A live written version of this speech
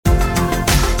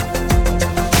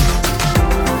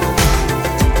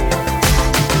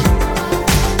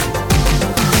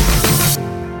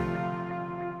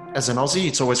as an Aussie,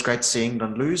 it's always great to see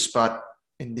England lose, but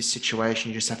in this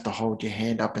situation, you just have to hold your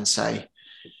hand up and say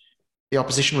the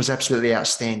opposition was absolutely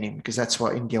outstanding, because that's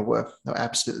what India were. They were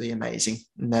absolutely amazing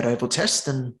in that Oval Test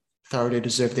and thoroughly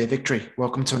deserved their victory.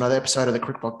 Welcome to another episode of the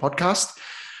CricBlog Podcast.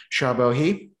 Charbel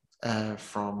here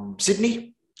from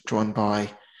Sydney, joined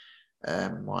by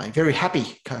my very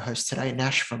happy co-host today,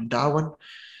 Nash from Darwin.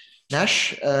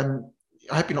 Nash, I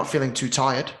hope you're not feeling too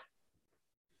tired.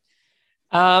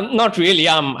 Not really.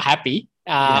 I'm happy.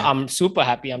 I'm super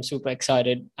happy. I'm super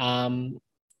excited.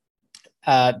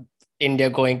 India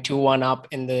going 2-1 up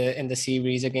in the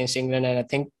series against England, and I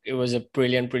think it was a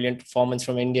brilliant performance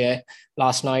from India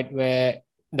last night, where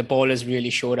the bowlers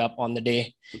really showed up on the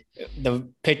day. The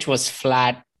pitch was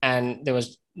flat, and there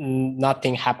was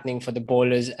nothing happening for the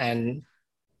bowlers, and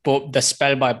the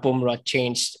spell by Bumrah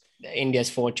changed India's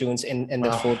fortunes in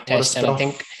the fourth test. And I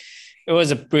think it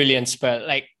was a brilliant spell.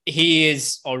 Like, he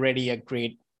is already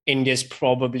India's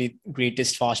probably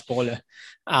greatest fast bowler.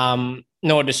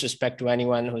 No disrespect to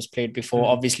anyone who's played before.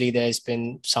 Obviously, there's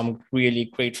been some really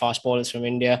great fast bowlers from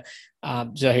India,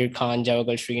 Zahir Khan,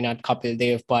 Javagal Srinath, Kapil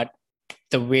Dev, but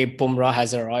the way Bumrah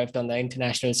has arrived on the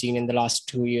international scene in the last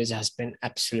 2 years has been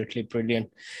absolutely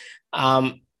brilliant.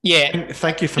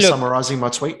 Thank you for summarizing my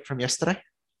tweet from yesterday.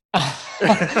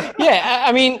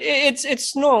 I mean,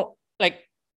 it's no, like,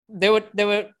 there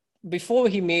were before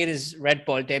he made his red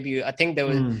ball debut, I think there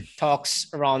were talks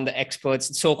around the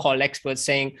experts, so-called experts,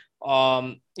 saying,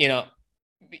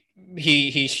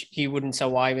 he wouldn't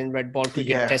survive in red ball cricket.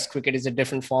 Yeah. Test cricket is a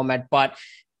different format. But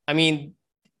I mean,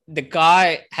 the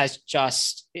guy has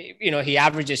just, he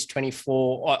averages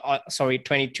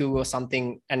 22 or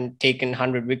something, and taken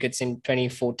 100 wickets in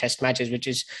 24 test matches, which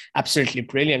is absolutely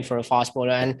brilliant for a fast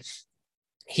bowler. And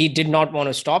he did not want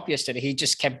to stop yesterday. He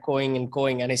just kept going and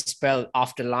going, and his spell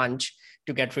after lunch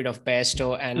to get rid of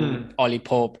Bairstow and Ollie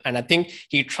Pope. And I think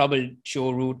he troubled Joe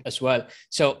Root as well.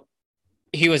 So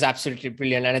he was absolutely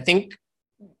brilliant. And I think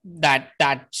that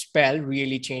spell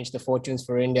really changed the fortunes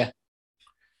for India.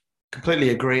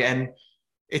 Completely agree. And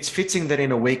it's fitting that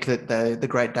in a week that the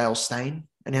great Dale Steyn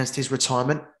announced his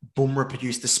retirement, Bumrah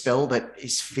produced a spell that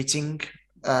is fitting,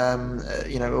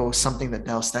 or something that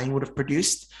Dale Steyn would have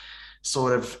produced.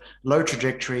 Sort of low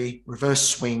trajectory, reverse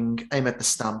swing, aim at the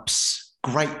stumps,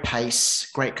 great pace,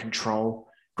 great control,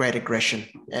 great aggression.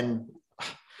 And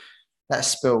that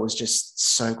spell was just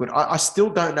so good. I still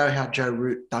don't know how Joe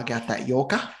Root dug out that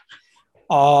Yorker.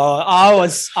 Oh,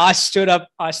 I stood up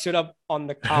on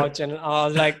the couch and I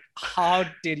was like, how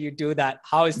did you do that?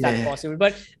 How is that possible?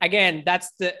 But again,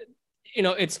 that's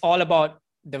it's all about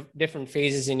the different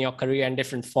phases in your career and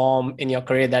different form in your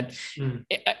career that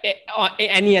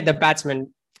any other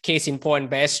batsman, case in point,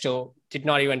 Bairstow, did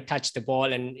not even touch the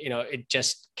ball, and it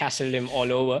just castled him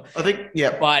all over. I think,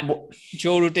 but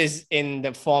Joe Root is in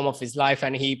the form of his life,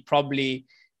 and he probably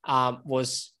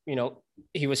was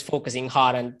focusing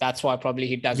hard, and that's why probably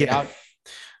he dug it out.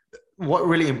 What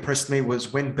really impressed me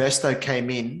was when Bairstow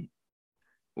came in,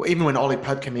 well, even when Ollie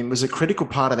Pope came in, was a critical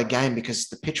part of the game, because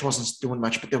the pitch wasn't doing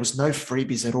much, but there was no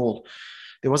freebies at all.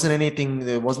 There wasn't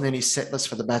any set list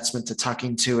for the batsman to tuck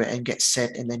into and get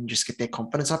set and then just get their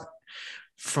confidence up.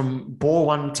 From ball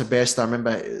one to Bairstow, I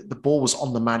remember the ball was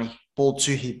on the money. Ball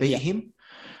two, he beat him.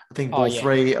 I think ball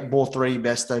three,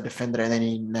 Bairstow defended it, and then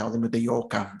he nailed him with the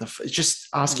Yorker. It's just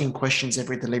asking questions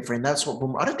every delivery, and that's what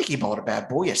Bumrah. I don't think he bowled a bad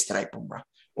ball yesterday, Bumrah,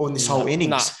 or in this whole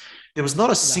innings. There was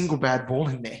not a single bad ball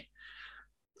in there.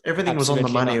 Everything was on the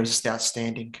money. It was just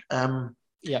outstanding.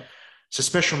 So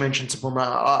special mention to Bumrah.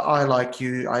 I like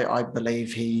you. I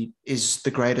believe he is the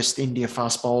greatest India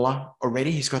fast bowler already.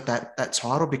 He's got that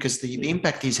title because the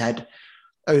impact he's had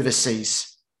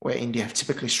overseas, where India have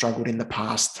typically struggled in the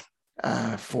past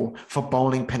for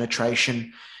bowling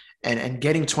penetration and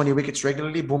getting 20 wickets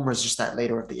regularly. Bumrah is just that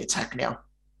leader of the attack now.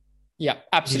 Yeah,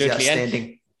 absolutely. He's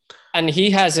outstanding. And he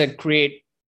has a great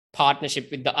partnership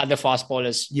with the other fast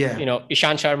bowlers. Ishant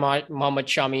Sharma, Mohammad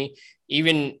Shami,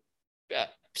 even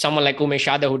someone like Umesh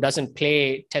Yadav, who doesn't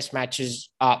play test matches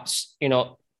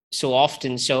so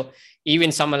often. So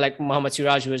even someone like Mohammad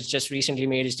Siraj, who has just recently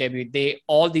made his debut,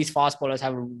 all these fast bowlers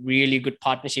have a really good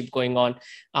partnership going on.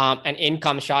 And in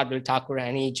comes Shardul Thakur,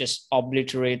 and he just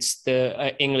obliterates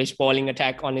the English bowling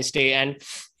attack on his day. And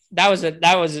that was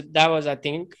I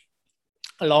think,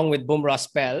 along with Bumrah's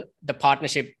spell, the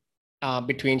partnership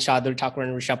between Shardul Thakur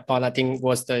and Rishabh Pant, I think,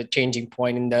 was the changing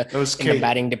point in the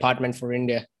batting department for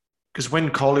India. Because when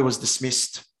Kohli was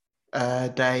dismissed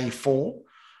day 4,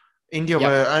 India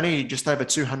were only just over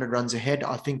 200 runs ahead,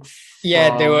 I think.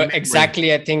 Yeah, they were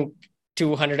exactly, I think,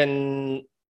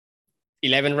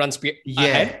 211 runs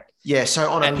ahead. Yeah. So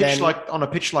on a And pitch then,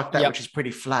 like that, yep. which is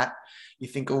pretty flat, you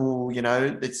think, oh,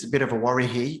 it's a bit of a worry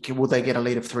here. Will they get a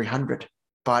lead of 300?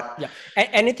 But yeah,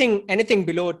 anything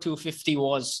below 250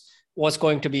 was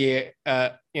going to be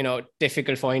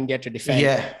difficult for India to defend.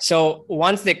 yeah. So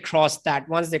once they crossed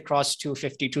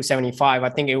 250, 275, I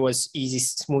think it was easy,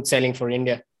 smooth sailing for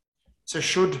India. So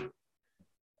should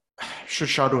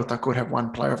Shardul Thakur have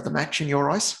one player of the match in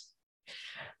your eyes?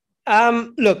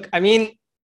 Look, I mean,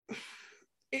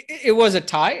 it was a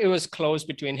tie. It was close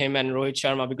between him and Rohit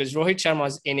Sharma, because Rohit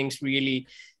Sharma's innings really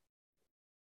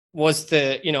was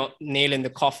the nail in the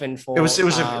coffin for. It was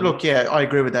look, yeah, I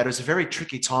agree with that. It was a very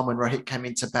tricky time when Rohit came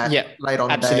into bat late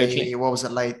on absolutely. day. What was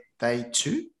it? Late day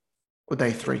 2 or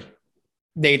day 3?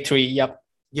 Day 3. Yep.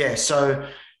 Yeah. So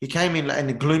he came in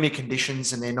the gloomy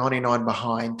conditions, and they're 99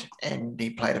 behind, and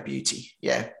he played a beauty.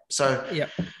 Yeah. So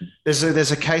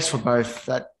there's a case for both.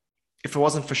 That if it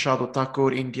wasn't for Shardul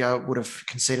Thakur, India would have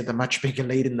conceded a much bigger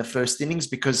lead in the first innings,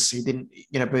 because he didn't,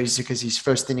 because his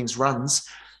first innings runs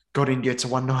got India to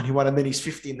 191, and then his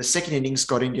 50 in the second innings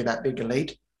got India that bigger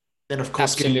lead. Then, of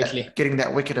course, getting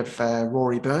that wicket of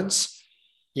Rory Burns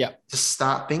to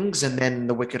start things, and then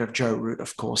the wicket of Joe Root,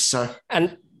 of course. So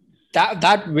and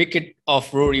that wicket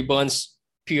of Rory Burns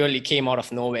purely came out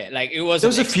of nowhere. Like, it was there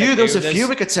was a few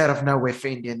wickets out of nowhere for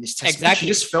India in this test match. You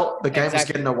just felt the game was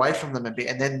getting away from them a bit,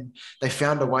 and then they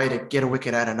found a way to get a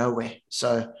wicket out of nowhere.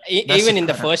 So even in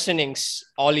the first innings,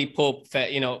 Ollie Pope's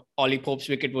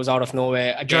wicket was out of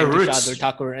nowhere again to Shardul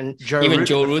Thakur, and even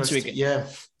Joe Root's wicket. Yeah.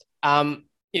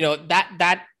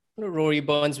 That Rory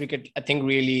Burns wicket, I think,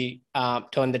 really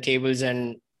turned the tables,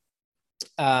 and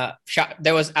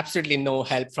there was absolutely no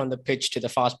help from the pitch to the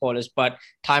fast bowlers. But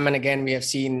time and again, we have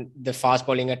seen the fast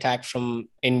bowling attack from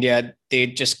India. They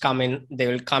just they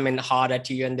will come in hard at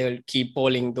you, and they will keep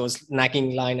bowling those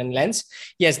nagging line and lengths.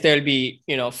 Yes, there'll be,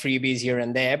 freebies here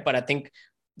and there, but I think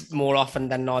more often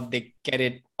than not, they get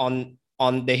it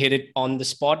they hit it on the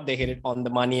spot, they hit it on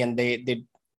the money, and they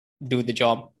do the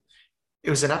job. It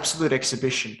was an absolute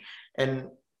exhibition. And,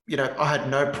 I had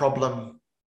no problem,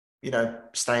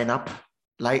 staying up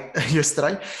late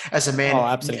yesterday as a man.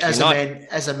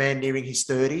 As a man nearing his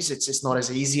 30s, it's not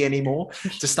as easy anymore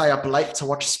to stay up late to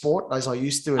watch sport as I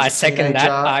used to. I second that.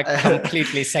 I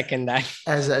completely second that.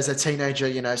 As a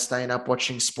teenager, staying up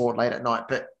watching sport late at night.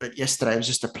 But yesterday it was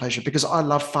just a pleasure, because I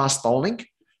love fast bowling.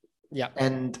 Yeah.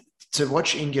 And to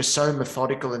watch India so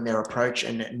methodical in their approach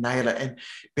and nail it, and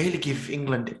barely give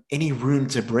England any room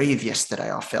to breathe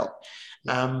yesterday, I felt.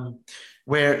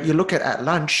 Where you look at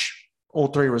lunch, all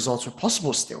 3 results were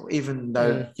possible still, even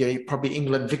though probably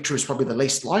England victory is probably the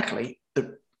least likely.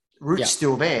 The route's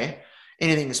still there.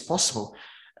 Anything is possible.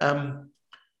 I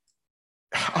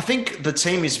think the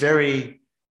team is very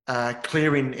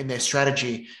clear in their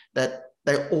strategy that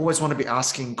they always want to be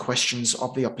asking questions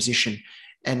of the opposition.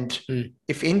 And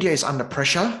if India is under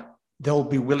pressure, they'll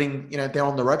be willing, they're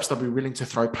on the ropes, they'll be willing to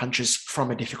throw punches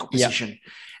from a difficult position.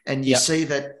 And you see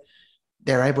that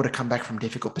they're able to come back from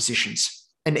difficult positions.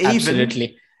 And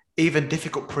even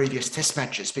difficult previous test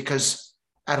matches, because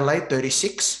Adelaide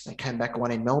 36, they came back,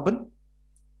 won in Melbourne.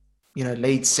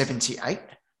 Leeds 78,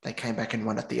 they came back and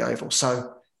won at the Oval.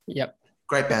 So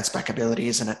great bounce back ability,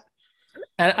 isn't it?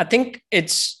 And I think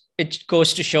it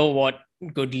goes to show what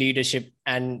good leadership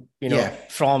and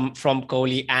from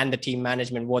Kohli and the team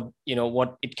management, what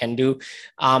it can do.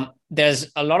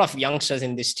 There's a lot of youngsters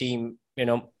in this team,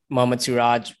 Mohammad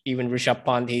Siraj, even Rishabh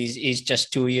Pant, he's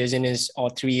just 3 years in his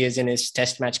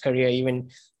test match career. Even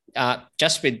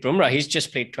Jasprit Bumrah, he's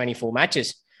just played 24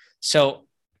 matches. So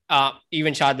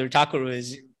even Shardul Thakur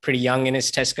is pretty young in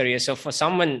his test career. So for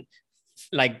someone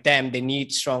like them, they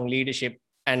need strong leadership,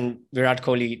 and Virat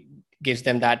Kohli gives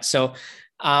them that. So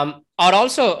I'd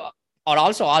also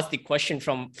ask the question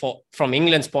from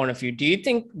England's point of view. Do you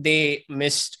think they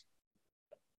missed?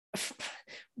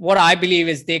 What I believe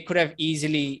is they could have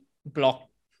easily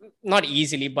not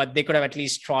easily, but they could have at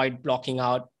least tried blocking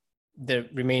out the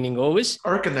remaining overs. I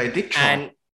reckon they did try.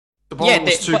 And the ball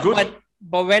was too good.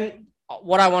 But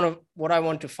what I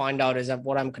want to find out is that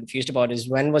what I'm confused about is,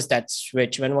 when was that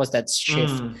switch? When was that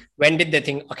shift? When did they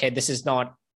think, okay, this is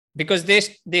not, because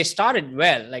they started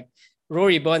well, like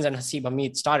Rory Burns and Haseeb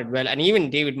Hameed started well, and even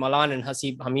David Malan and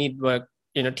Haseeb Hameed were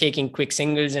taking quick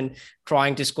singles and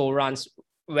trying to score runs.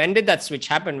 When did that switch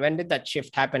happen? When did that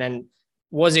shift happen? And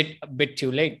was it a bit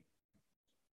too late?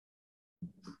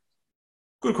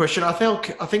 Good question. I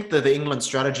think that the England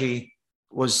strategy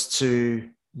was to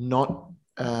not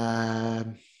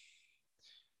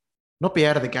be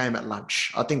out of the game at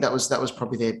lunch. I think that was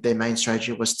probably their main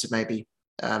strategy, was to maybe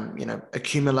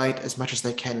accumulate as much as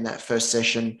they can in that first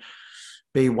session,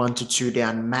 be 1-2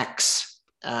 down max,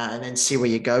 and then see where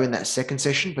you go in that second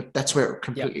session. But that's where it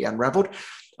completely unraveled.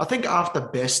 I think after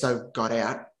Bairstow got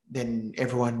out, then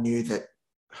everyone knew that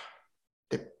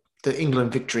the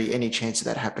England victory, any chance of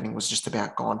that happening was just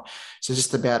about gone. So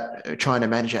just about trying to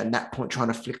manage it at that point, trying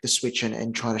to flick the switch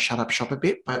and try to shut up shop a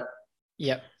bit. But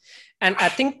and I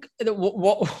think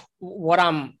what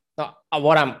I'm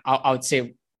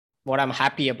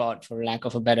happy about, for lack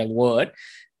of a better word,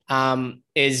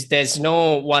 is there's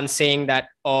no one saying that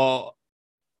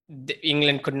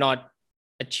England could not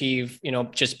achieve,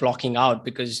 just blocking out,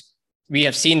 because we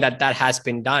have seen that has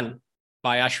been done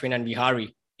by Ashwin and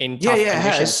Vihari in tough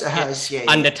conditions. It has.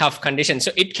 Under tough conditions.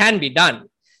 So it can be done.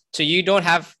 So you don't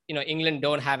have, England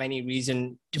don't have any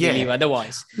reason to believe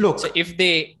otherwise. Look, so if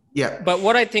they, but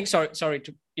what I think,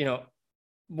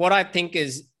 what I think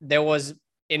is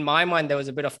in my mind, there was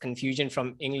a bit of confusion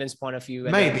from England's point of view.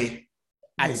 Maybe.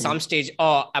 At some stage,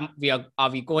 are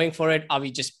we going for it? Are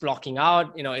we just blocking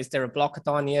out? Is there a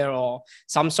blockathon here, or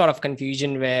some sort of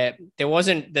confusion where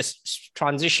this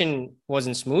transition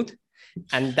wasn't smooth,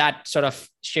 and that sort of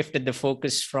shifted the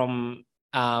focus from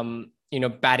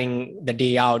batting the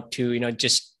day out to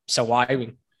just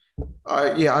surviving.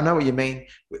 I know what you mean.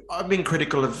 I've been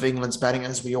critical of England's batting,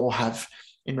 as we all have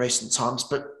in recent times,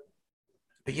 but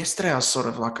yesterday I was sort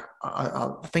of like,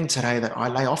 I think today that I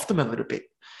lay off them a little bit.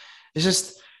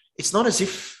 It's not as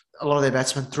if a lot of their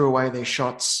batsmen threw away their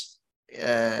shots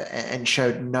and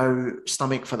showed no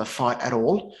stomach for the fight at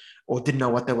all, or didn't know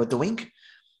what they were doing.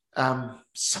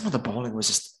 Some of the bowling was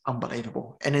just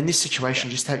unbelievable. And in this situation,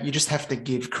 you just have to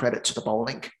give credit to the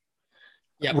bowling.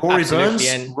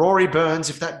 Rory Burns,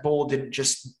 if that ball didn't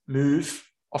just move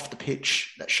off the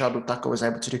pitch that Shardul Thakur was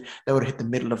able to do, they would have hit the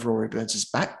middle of Rory Burns'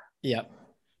 bat. He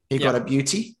got a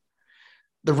beauty.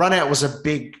 The run out was a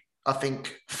big, I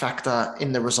think, factor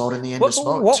in the result in the end as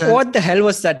well. What the hell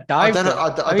was that dive? I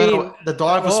don't know. The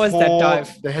dive was poor.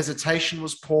 The hesitation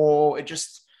was poor.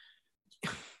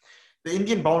 The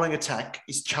Indian bowling attack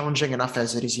is challenging enough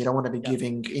as it is. You don't want to be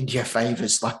giving India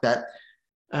favours like that.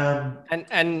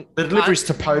 And the deliveries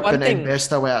to Pope and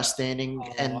Bairstow were outstanding.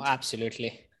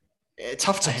 Absolutely.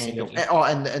 Tough to handle.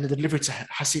 And the delivery to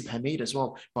Hasib Hamid as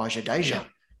well by Jadeja.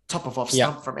 Top of off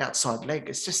stump from outside leg.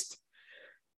 It's just,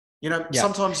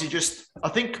 sometimes I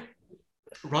think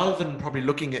rather than probably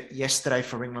looking at yesterday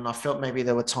for England, I felt maybe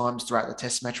there were times throughout the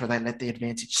test match where they let the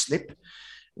advantage slip.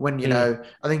 When, I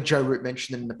think Joe Root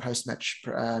mentioned it in the post-match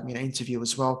interview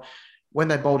as well, when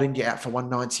they bowled India out for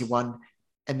 191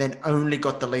 and then only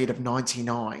got the lead of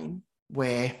 99,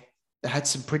 where they had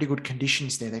some pretty good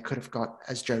conditions there. They could have got,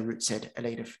 as Joe Root said, a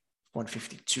lead of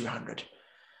 150, 200.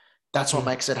 That's what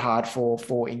makes it hard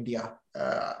for India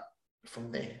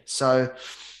from there. So,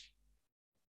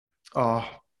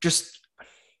 just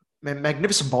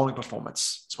magnificent bowling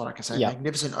performance. That's what I can say.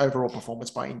 Magnificent overall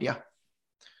performance by India.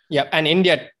 Yeah, and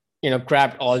India,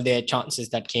 grabbed all their chances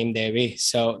that came their way.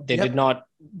 So they did not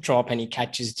drop any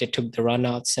catches. They took the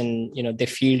runouts, and they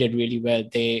fielded really well.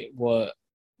 They were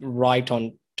right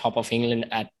on top of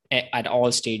England at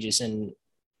all stages, and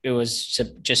it was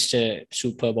just a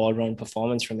superb all-round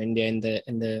performance from India in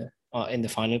the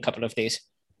final couple of days.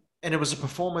 And it was a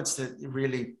performance that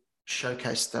really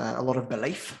showcased a lot of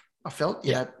belief. I felt,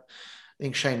 I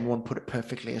think Shane Warne put it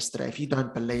perfectly yesterday. If you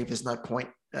don't believe, there's no point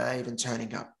even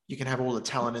turning up. You can have all the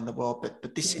talent in the world,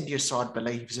 but this India side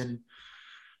believes. And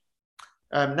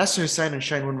Nasser Hussain and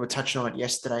Shane Warne were touching on it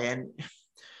yesterday. And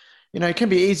it can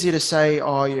be easy to say,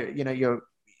 you're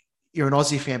an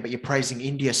Aussie fan, but you're praising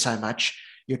India so much.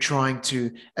 You're trying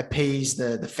to appease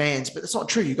the fans, but it's not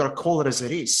true. You've got to call it as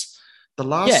it is.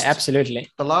 Absolutely.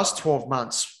 The last 12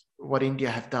 months, what India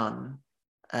have done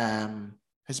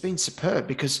has been superb,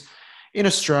 because in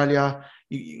Australia,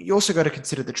 you also got to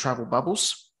consider the travel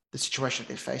bubbles, the situation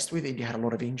they're faced with. India had a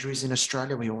lot of injuries in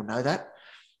Australia. We all know that.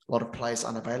 A lot of players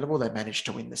unavailable. They managed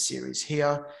to win the series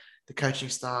here. The coaching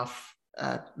staff,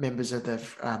 members of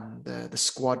the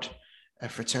squad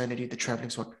fraternity, the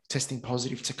travelling squad, testing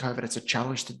positive to COVID. It's a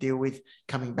challenge to deal with,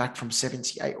 coming back from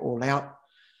 78 all out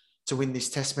to win this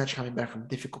test match, coming back from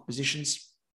difficult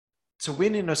positions. To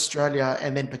win in Australia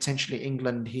and then potentially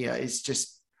England here is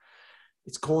just,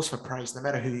 it's cause for praise, no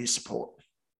matter who you support.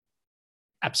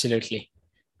 Absolutely.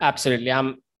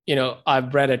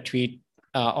 I've read a tweet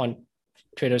on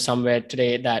Twitter somewhere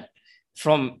today that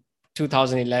from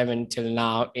 2011 till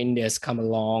now, India's come a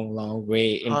long, long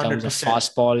way in 100%. Terms of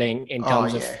fast bowling, in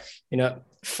terms of,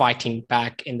 fighting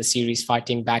back in the series,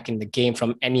 fighting back in the game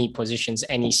from any positions,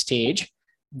 any stage.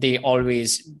 They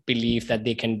always believe that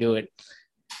they can do it.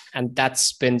 And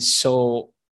that's been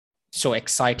so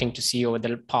exciting to see over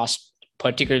the past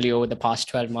particularly over the past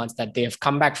 12 months, that they have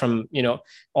come back from,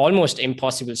 almost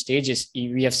impossible stages.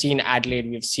 We have seen Adelaide,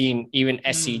 we've seen even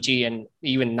SCG, and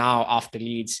even now after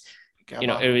Leeds,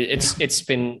 it's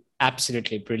been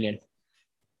absolutely brilliant.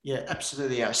 Yeah,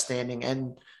 absolutely outstanding.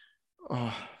 And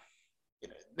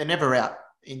they're never out,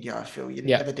 India, I feel. You're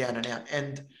never down and out.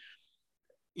 And,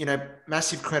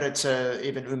 massive credit to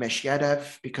even Umesh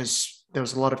Yadav, because there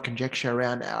was a lot of conjecture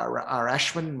around our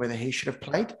Ashwin, whether he should have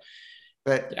played.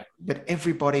 But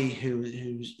everybody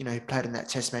who's played in that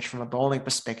test match from a bowling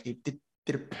perspective did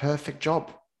a perfect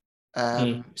job,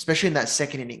 especially in that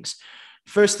second innings.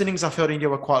 First innings, I felt India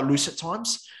were quite loose at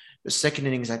times. The second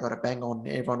innings, they got a bang on.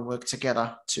 Everyone worked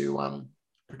together to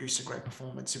produce a great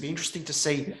performance. It'll be interesting to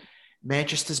see.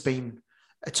 Manchester's been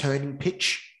a turning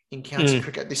pitch in county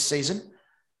cricket this season.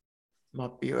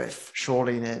 Might be worth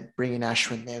surely bringing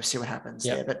Ashwin there, see what happens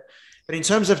there. But in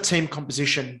terms of team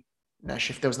composition,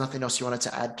 Nash, if there was nothing else you wanted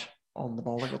to add on the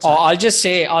bowling? I'll just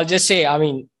say, I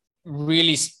mean,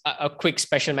 really a quick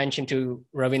special mention to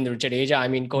Ravindra Jadeja. I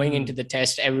mean, going into the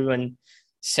test, everyone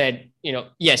said,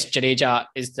 yes, Jadeja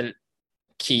is the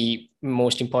key,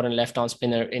 most important left-arm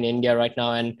spinner in India right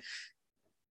now. And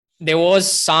there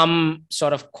was some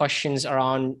sort of questions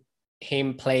around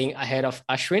him playing ahead of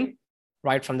Ashwin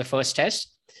right from the first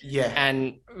test. Yeah.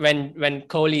 And when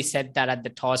Kohli said that at the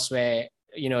toss, where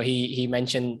he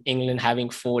mentioned England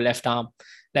having 4 left-hand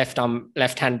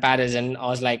batters, and I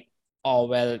was like, oh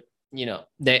well,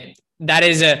 that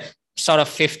is a sort of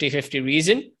 50-50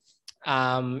 reason.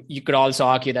 You could also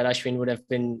argue that Ashwin would have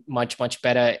been much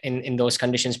better in those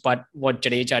conditions, but what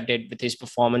Jadeja did with his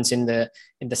performance in the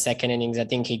second innings, I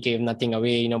think he gave nothing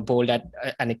away. Bowled at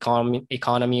an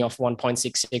economy of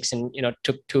 1.66, and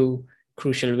took 2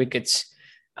 crucial wickets.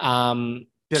 Did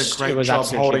a great job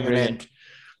holding an end.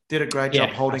 Did a great job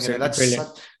holding it.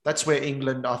 That's where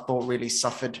England, I thought, really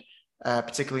suffered,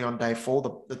 particularly on day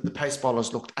 4. The pace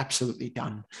bowlers looked absolutely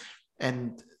done,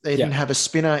 and they didn't have a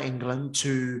spinner, England,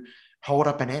 to hold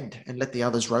up an end and let the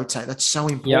others rotate. That's so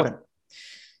important.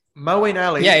 Moeen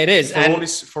Ali, it is,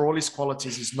 for all his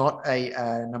qualities, is not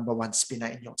a number 1 spinner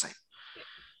in your team.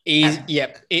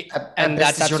 And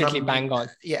that's absolutely bang on.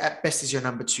 Yeah, at best is your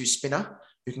number 2 spinner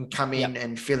who can come in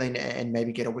and fill in and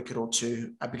maybe get a wicket or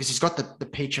 2, because he's got the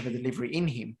pitch of a delivery in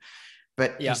him,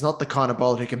 but he's not the kind of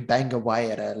bowler who can bang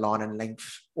away at a line and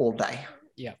length all day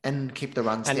and keep the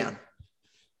runs down.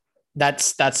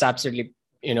 That's absolutely,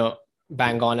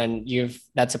 bang on. And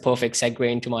that's a perfect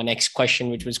segue into my next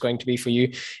question, which was going to be for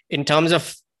you. In terms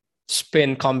of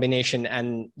spin combination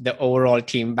and the overall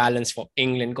team balance for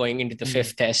England going into the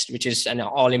 5th test, which is an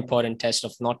all-important test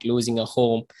of not losing a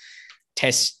home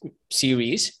test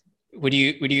series, would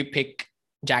you pick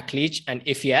Jack Leach? And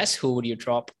if yes, who would you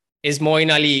drop? Is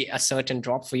Moeen Ali a certain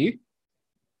drop for you?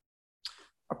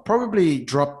 I'd probably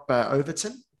drop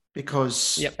Overton,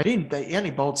 because he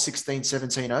only bowled 16,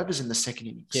 17 overs in the second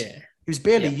innings. Yeah. He was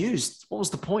barely used. What was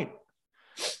the point?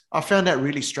 I found that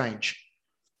really strange.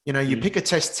 You pick a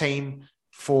test team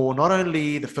for not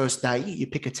only the first day, you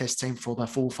pick a test team for the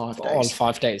full 5 days. All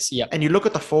 5 days, yeah. And you look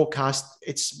at the forecast,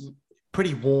 it's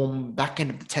pretty warm, back end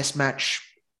of the test match,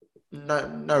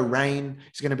 no rain.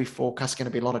 It's going to be forecast, going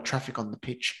to be a lot of traffic on the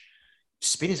pitch.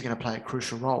 Spin is going to play a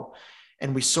crucial role.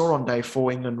 And we saw on day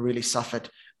 4, England really suffered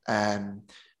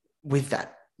with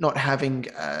that, not having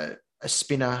a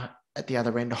spinner at the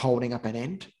other end holding up an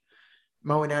end.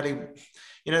 Moeen Ali,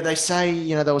 they say,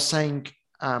 they were saying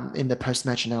in the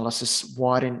post-match analysis,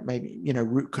 why didn't maybe,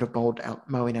 Root could have bowled out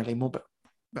Moeen Ali more,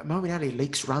 but Moeen Ali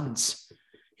leaks runs.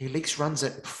 He leaks runs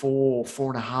at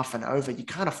 4.5 and over. You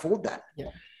can't afford that. Yeah.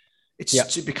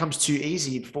 It becomes too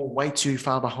easy. You fall way too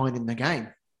far behind in the game.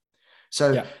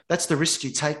 So that's the risk you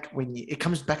take when it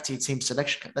comes back to your team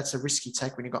selection. That's the risk you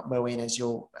take when you've got Moeen as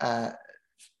your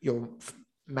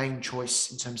main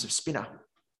choice in terms of spinner.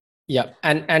 Yeah.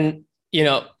 And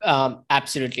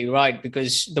absolutely right,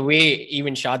 because the way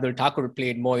even Shardul Thakur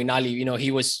played Moeen Ali,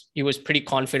 he was pretty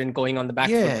confident going on the back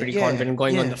foot, pretty confident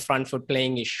going on the front foot,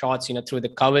 playing his shots, through the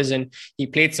covers, and he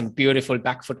played some beautiful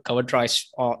back foot cover tries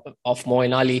of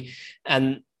Moeen Ali.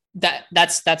 And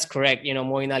that's correct.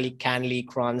 Moeen Ali can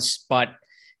leak runs, but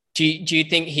do you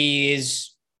think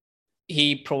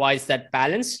he provides that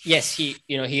balance? Yes, he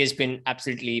has been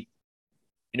absolutely,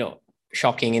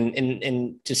 shocking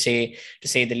in to say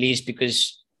the least,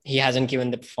 because he hasn't given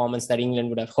the performance that England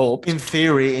would have hoped. In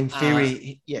theory,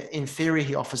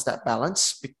 he offers that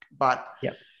balance, but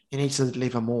he needs to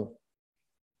deliver more.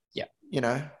 Yeah.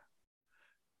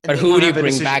 But who would you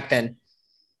bring back then?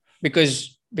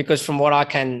 Because from what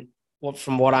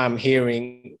I'm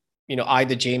hearing,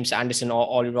 either James Anderson or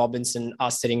Ollie Robinson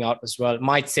are sitting out as well,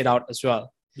 might sit out as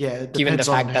well. Yeah, it given the depends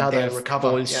on fact how that they they've recover.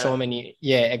 bowled Yeah. so many.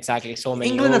 Yeah, exactly. So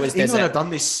many England overs. have done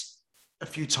this a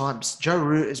few times. Joe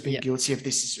Root has been Yeah. guilty of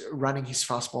this, is running his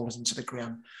fast bowlers into the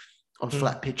ground on Mm.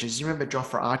 flat pitches. You remember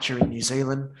Jofra Archer in New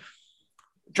Zealand?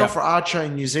 Jofra Archer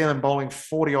in New Zealand bowling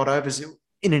 40 odd overs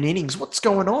in an innings. What's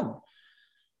going on?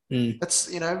 That's,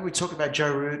 we talk about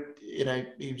Joe Root,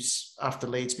 he was, after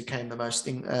Leeds, became the most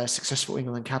successful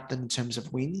England captain in terms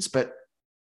of wins, but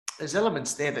there's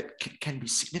elements there that can be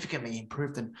significantly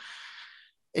improved, and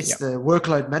it's the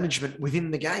workload management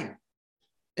within the game.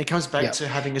 It comes back to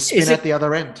having a spin at the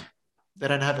other end. They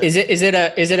don't have it.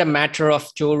 Is it a matter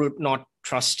of Joe Root not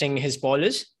trusting his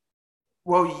bowlers?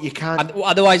 Well, you can't.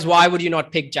 Otherwise, why would you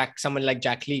not pick someone like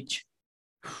Jack Leach?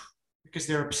 Because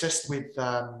they're obsessed with,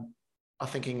 I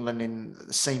think, England in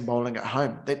the seam bowling at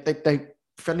home. They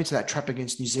fell into that trap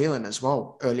against New Zealand as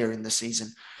well earlier in the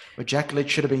season, where Jack Leach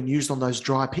should have been used on those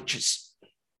dry pitches.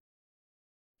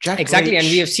 Exactly, and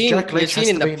we have seen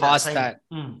in the past that.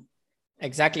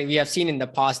 Exactly. We have seen in the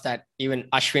past that even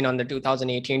Ashwin on the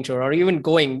 2018 tour, or even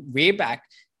going way back,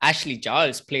 Ashley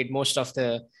Giles played most of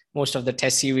the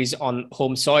test series on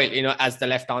home soil, as the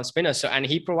left arm spinner. So, and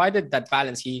he provided that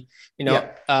balance. He,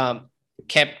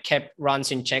 kept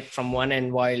runs in check from one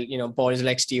end, while, bowlers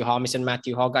like Steve Harmis and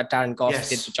Matthew Hoggart, Darren Gough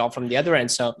did the job from the other end.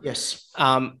 So,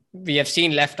 we have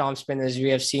seen left arm spinners. We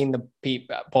have seen the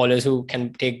bowlers who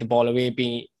can take the ball away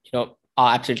being,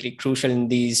 are absolutely crucial in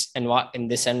this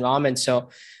environment. So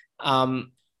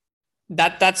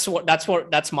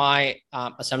that's my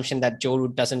assumption, that Joe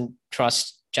Root doesn't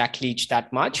trust Jack Leach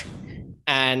that much,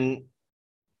 and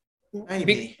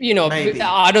maybe.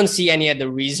 I don't see any other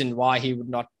reason why he would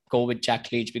not go with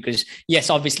Jack Leach, because yes,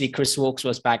 obviously Chris Woakes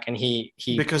was back and he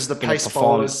because the pace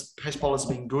bowlers have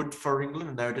been good for England,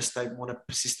 and they want to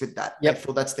persist with that. They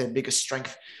feel that's their biggest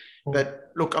strength.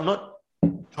 But look, I'm not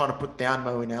trying to put down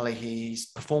Moeen Ali. He's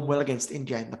performed well against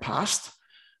India in the past,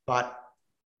 but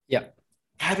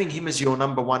having him as your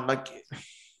number one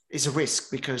is a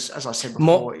risk, because, as I said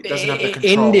before, it doesn't have the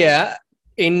control.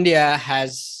 India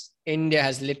has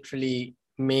literally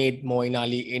made Moeen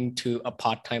Ali into a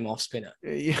part-time off spinner.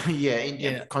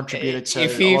 India contributed to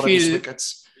a lot of his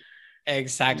wickets.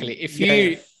 Exactly. If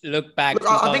you look back,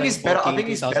 I think he's better. I think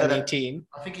he's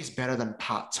better than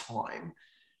part-time.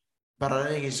 But I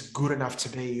don't think he's good enough to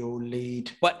be your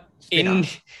lead. But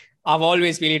I've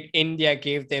always believed India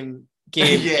gave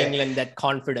England that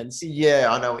confidence.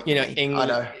 Yeah, I know. England, I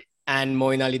know. And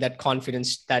Moeen Ali that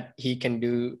confidence that he can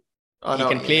do. He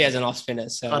can play as an off spinner.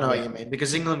 So I know what you mean,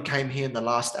 because England came here in the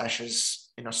last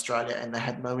Ashes in Australia, and they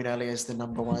had Moeen Ali as the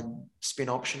number one spin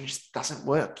option. It just doesn't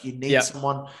work. You need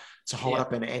someone to hold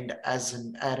up an end at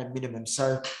a minimum.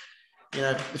 So,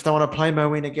 if they want to play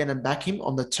Moeen again and back him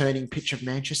on the turning pitch of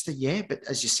Manchester, but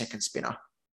as your second spinner,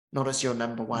 not as your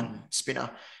number one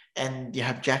spinner. And you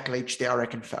have Jack Leach there, I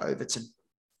reckon, for Overton.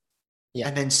 Yeah.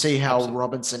 And then see how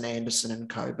Robinson, Anderson and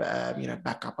co,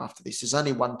 back up after this. There's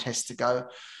only one test to go,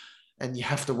 and you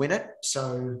have to win it.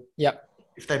 So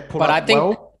if they pull up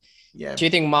well. Do you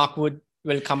think Mark Wood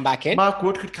will come back in? Mark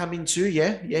Wood could come in too,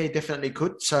 yeah. Yeah, he definitely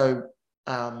could. So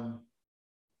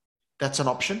that's an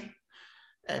option.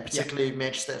 And particularly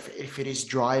Manchester, if it is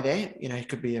dry there, it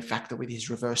could be a factor with his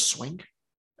reverse swing.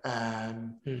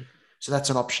 So that's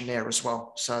an option there as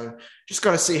well. So just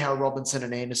got to see how Robinson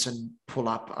and Anderson pull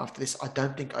up after this. I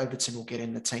don't think Overton will get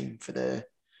in the team for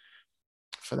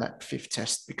that fifth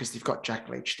test, because they've got Jack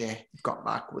Leach there. They've got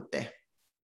Mark Wood there.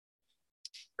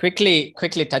 Quickly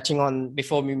touching on,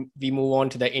 before we move on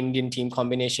to the Indian team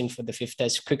combination for the fifth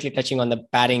test, quickly touching on the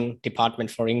batting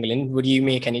department for England. Would you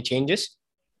make any changes?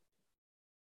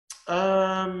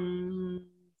 That's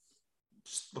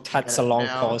a long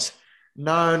pause.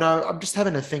 No. I'm just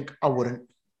having to think. I wouldn't.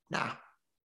 Nah.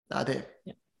 There.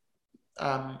 Yeah.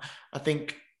 I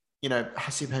think,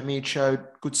 Hasib Hamid showed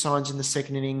good signs in the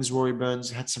second innings. Rory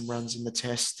Burns had some runs in the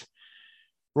test.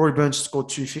 Rory Burns scored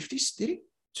 250s, did he?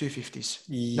 250s.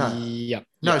 No. Yeah.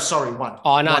 No, sorry, one.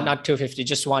 Oh, no, not 250,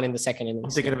 just one in the second innings.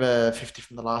 I'm thinking of a 50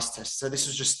 from the last test. So this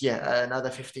was just, another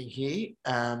 50 here.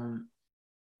 And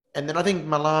then I think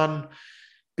Malan,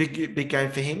 big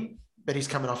game for him, but he's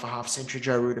coming off a half century.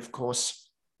 Joe Root, of course.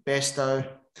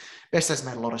 Bairstow's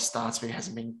made a lot of starts, but he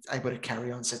hasn't been able to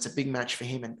carry on. So it's a big match for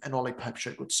him. And Ollie Pope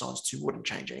showed good signs too. Wouldn't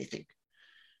change anything.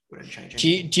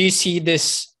 Do you see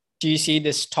this? Do you see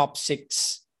this top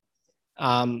six?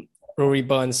 Rory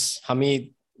Burns,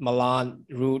 Hamid, Malan,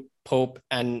 Root, Pope,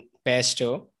 and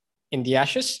Bairstow in the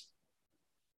Ashes?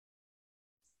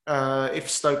 If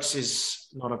Stokes is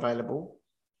not available,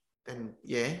 then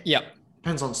yeah.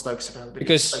 Depends on Stokes' availability.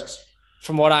 Because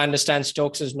from what I understand,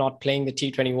 Stokes is not playing the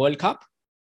T20 World Cup.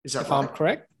 Is that if I'm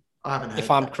correct? I haven't heard if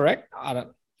I'm that. correct. I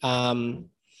don't,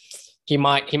 he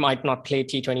might not play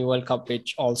T20 World Cup,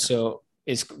 which also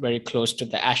is very close to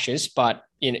the Ashes, but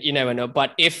you never know.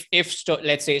 But if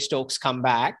let's say Stokes comes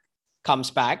back,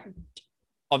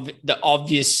 the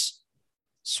obvious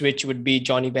switch would be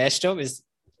Johnny Bairstow. Is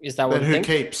that what Then you who think?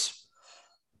 keeps?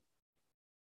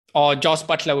 Or Joss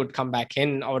Butler would come back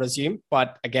in, I would assume.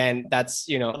 But again, that's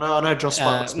I know Joss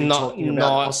Butler's been talking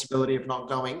about the possibility of not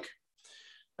going.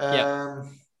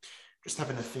 Just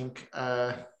having to think.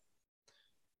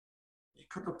 You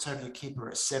could look to have your keeper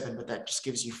at 7, but that just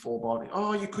gives you 4 bowling.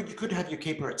 Oh, you could have your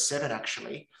keeper at 7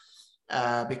 actually,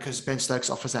 because Ben Stokes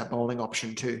offers that bowling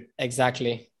option too.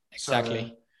 Exactly.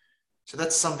 So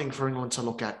that's something for England to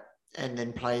look at, and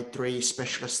then play 3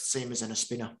 specialist seamers and a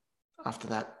spinner after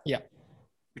that. Yeah.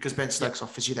 Because Ben Stokes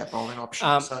offers you that bowling option.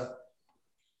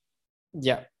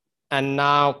 Yeah. And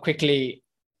now quickly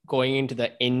going into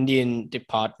the Indian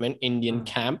department, Indian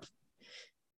camp.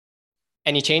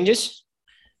 Any changes?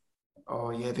 Oh,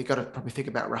 yeah. They got to probably think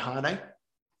about Rahane.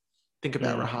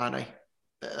 Rahane.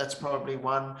 That's probably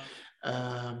one.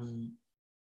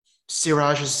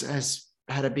 Siraj has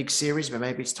had a big series, but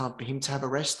maybe it's time for him to have a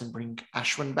rest and bring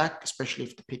Ashwin back, especially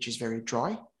if the pitch is very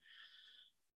dry.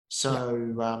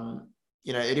 So,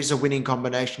 it is a winning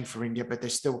combination for India, but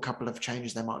there's still a couple of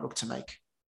changes they might look to make.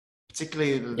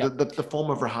 Particularly the form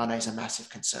of Rahane is a massive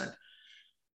concern.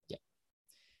 Yeah.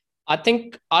 I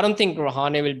don't think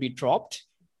Rahane will be dropped.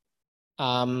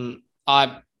 As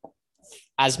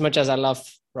much as I love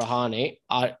Rahane,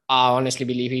 I honestly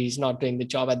believe he's not doing the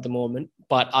job at the moment,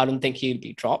 but I don't think he'll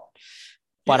be dropped.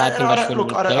 But I think Ashwin will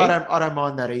play. I don't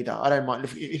mind that either. I don't mind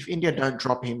if India don't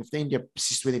drop him, if the India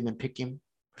persist with him and pick him,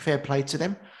 fair play to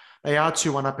them. They are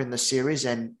 2-1 up in the series,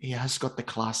 and he has got the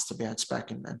class to bounce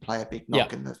back and play a big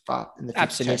knock in the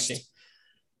fifth test.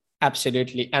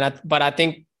 Absolutely. But I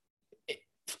think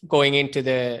going into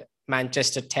the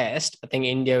Manchester test, I think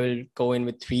India will go in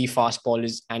with 3 fast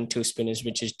bowlers and 2 spinners,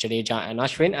 which is Jadeja and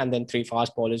Ashwin, and then 3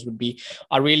 fast bowlers would be.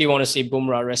 I really want to see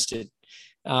Bumrah rested.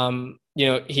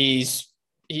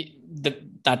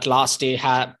 That last day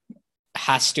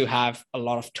has to have a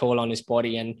lot of toll on his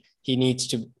body, and he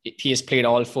has played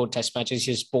all 4 test matches.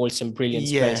 He's bowled some brilliant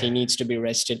spells. He needs to be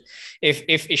rested. If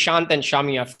Ishant and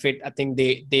Shami are fit, I think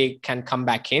they can come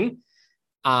back in.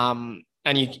 And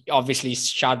obviously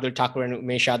Shardul Thakur and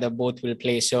Umesh Yadav both will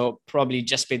play. So probably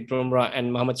Jasprit Bumrah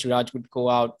and Mohammad Siraj would go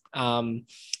out, and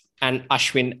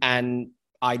Ashwin and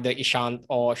either Ishant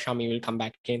or Shami will come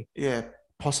back in. Yeah,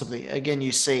 possibly. Again,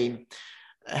 you see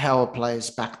how a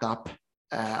player's backed up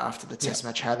after the test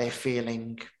match, how they're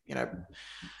feeling,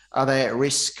 are they at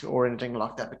risk or anything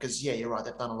like that? Because, you're right,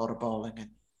 they've done a lot of bowling and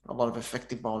a lot of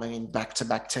effective bowling in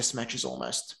back-to-back test matches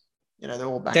almost. They're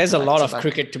all back. There's a lot of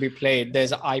cricket to be played.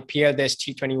 There's IPL, there's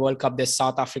T20 World Cup, there's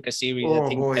South Africa series. Oh,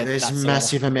 boy, there's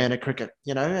massive amount of cricket,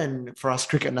 and for us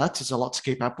cricket nuts, it's a lot to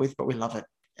keep up with, but we love it.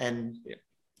 And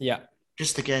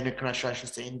just again,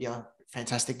 congratulations to India.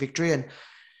 Fantastic victory. And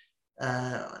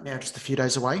now just a few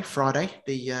days away, Friday,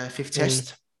 the 5th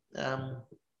test.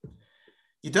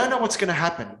 You don't know what's going to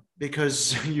happen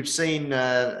because you've seen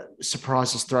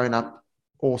surprises thrown up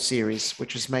all series,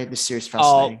 which has made this series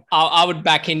fascinating. I would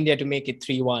back India to make it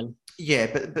 3-1. Yeah,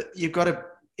 but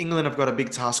England have got a big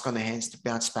task on their hands to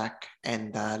bounce back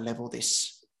and level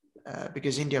this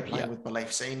because India are playing with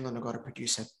belief. So England have got to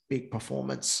produce a big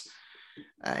performance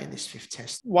in this 5th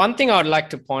test. One thing I would like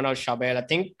to point out, Charbel, I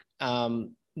think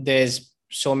there's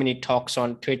so many talks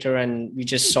on Twitter, and we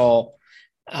just saw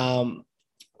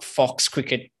Fox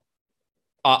Cricket,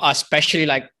 especially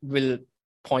will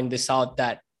point this out,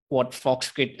 that what Fox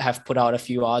Cricket have put out a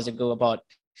few hours ago about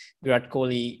Virat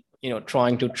Kohli,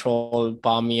 trying to troll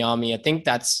Barmy Army. I think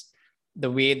that's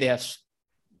the way they have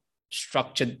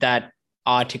structured that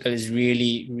article is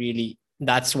really, really,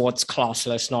 that's what's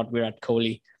classless, not Virat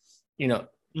Kohli.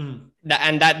 And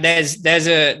that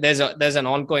there's an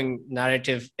ongoing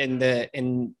narrative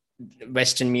in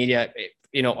Western media,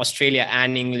 Australia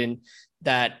and England,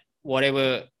 that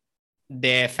whatever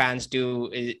their fans do,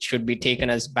 it should be taken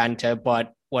as banter,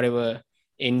 but whatever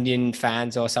Indian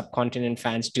fans or subcontinent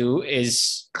fans do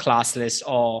is classless,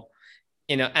 or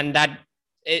and that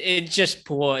it's just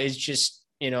poor. It's just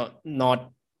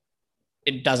not.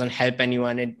 It doesn't help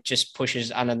anyone. It just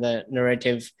pushes another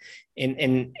narrative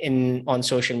in on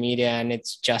social media, and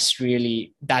it's just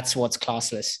really, that's what's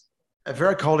classless.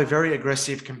 Virat Kohli, very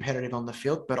aggressive, competitive on the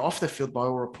field, but off the field, by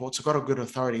all reports, got a good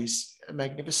authorities. A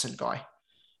magnificent guy.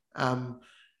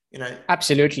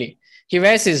 Absolutely, he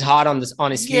wears his heart on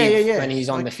his sleeve when he's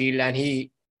on the field, and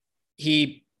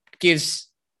he gives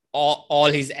all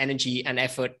his energy and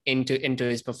effort into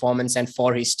his performance and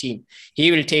for his team.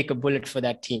 He will take a bullet for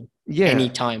that team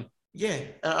anytime. Yeah.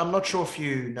 I'm not sure if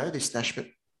you know this, Nash, but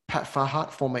Pat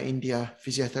Farhat, former India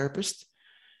physiotherapist,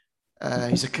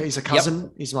 he's a cousin.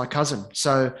 Yep. He's my cousin.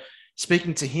 So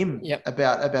speaking to him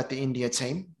about the India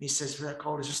team, he says Virat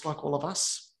Kohli is just like all of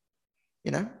us.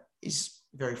 You know, he's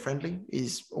very friendly.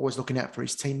 He's always looking out for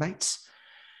his teammates.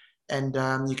 And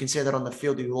you can see that on the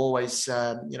field. He'll always,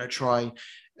 try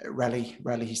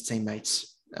rally his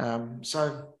teammates.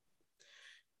 So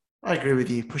I agree with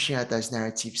you, pushing out those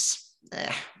narratives.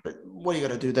 But what you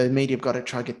got to do? The media have got to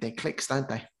try to get their clicks, don't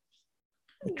they?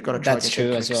 Got to try. That's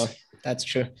true as well. That's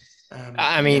true.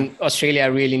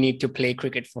 Australia really need to play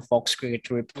cricket for Fox Cricket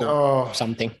to report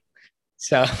something.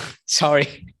 So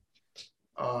sorry.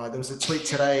 There was a tweet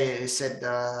today. It said,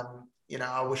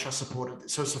 I wish I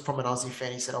supported. So it's from an Aussie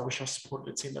fan. He said, I wish I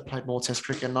supported a team that played more Test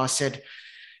cricket. And I said,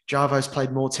 Javo's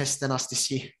played more Tests than us this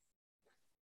year.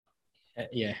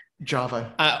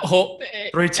 Javo. Hope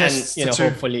 3 Tests. And,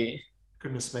 hopefully.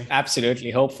 Goodness me.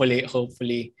 Absolutely.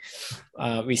 Hopefully,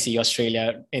 we see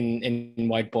Australia in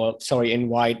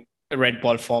red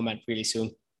ball format really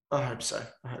soon. I hope so.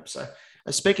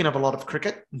 Speaking of a lot of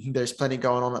cricket, there's plenty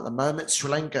going on at the moment.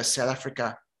 Sri Lanka, South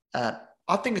Africa.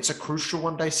 I think it's a crucial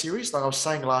one-day series. Like I was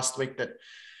saying last week, that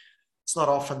it's not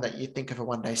often that you think of a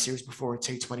one-day series before a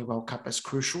T20 World Cup as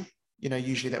crucial.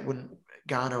 Usually that wouldn't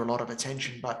garner a lot of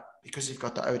attention, but because you've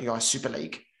got the ODI Super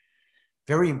League,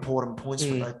 very important points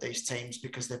for both these teams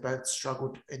because they both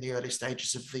struggled in the early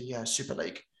stages of the Super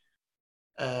League.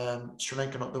 Sri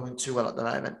Lanka not doing too well at the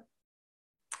moment.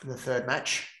 In the third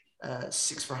match,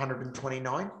 6 for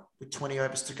 129 with 20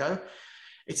 overs to go.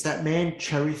 It's that man,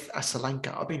 Charith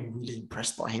Asalanka. I've been really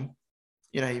impressed by him.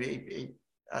 He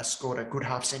scored a good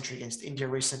half century against India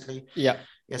recently. Yeah.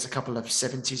 He has a couple of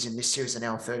 70s in this series and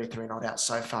now 33 not out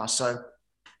so far. So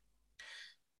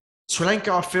Sri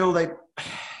Lanka, I feel they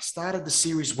started the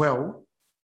series well,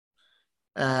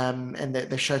 and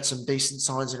they showed some decent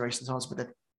signs in recent times, but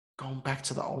they've gone back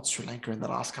to the old Sri Lanka in the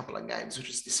last couple of games, which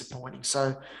is disappointing.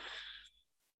 So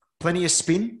plenty of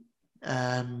spin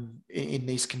in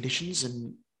these conditions,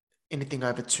 and anything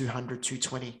over 200,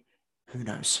 220, who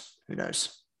knows?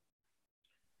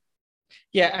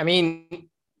 Yeah, I mean,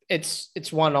 it's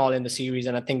 1-1 in the series,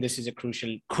 and I think this is a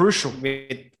crucial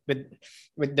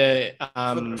with the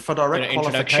for direct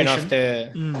introduction of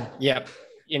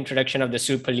introduction of the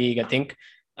Super League. I think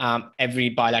every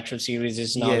bilateral series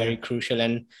is now very crucial,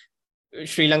 and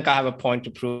Sri Lanka have a point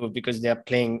to prove because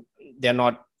did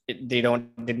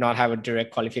not have a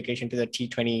direct qualification to the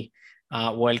T20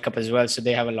 World Cup as well, so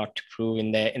they have a lot to prove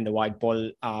in the white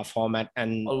ball format,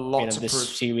 and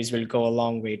this series will go a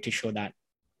long way to show that.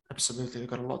 Absolutely, they've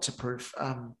got a lot to prove.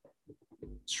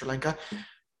 Sri Lanka.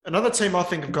 Another team I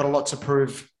think have got a lot to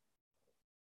prove,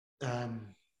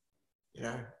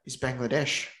 is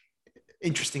Bangladesh.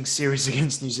 Interesting series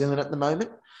against New Zealand at the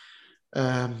moment.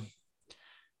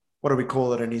 What do we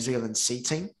call it? A New Zealand C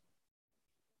team.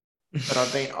 But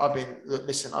I've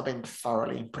been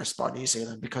thoroughly impressed by New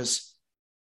Zealand because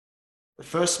the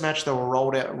first match they were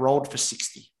rolled for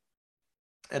 60.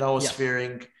 And I was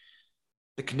fearing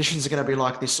the conditions are going to be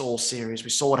like this all series.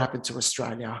 We saw what happened to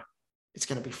Australia. It's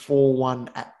going to be 4-1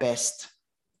 at best,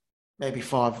 maybe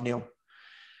 5-0.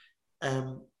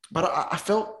 But I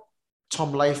felt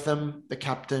Tom Latham, the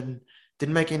captain,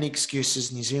 didn't make any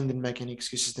excuses. New Zealand didn't make any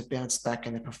excuses. They bounced back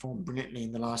and they performed brilliantly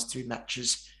in the last 2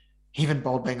 matches. He even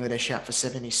bowled Bangladesh out for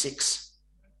 76.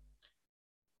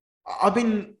 I've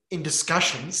been in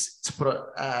discussions, to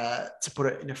put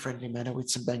it in a friendly manner, with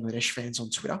some Bangladesh fans on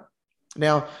Twitter.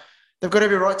 Now, they've got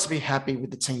every right to be happy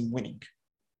with the team winning.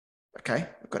 Okay?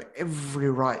 They've got every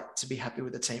right to be happy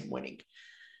with the team winning.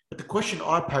 But the question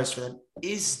I pose for them,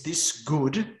 is this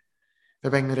good for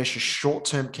Bangladesh's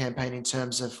short-term campaign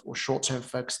or short-term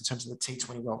focus in terms of the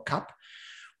T20 World Cup,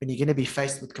 when you're going to be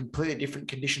faced with completely different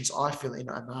conditions, I feel, in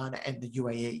Oman and the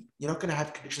UAE? You're not going to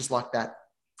have conditions like that,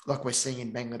 like we're seeing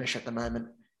in Bangladesh at the moment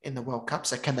in the World Cup.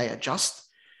 So can they adjust?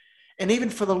 And even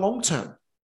for the long term,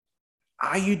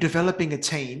 are you developing a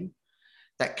team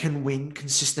that can win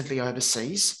consistently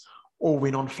overseas or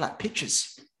win on flat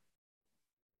pitches?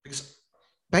 Because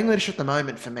Bangladesh at the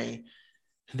moment, for me,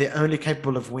 they're only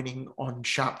capable of winning on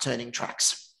sharp turning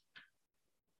tracks.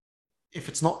 If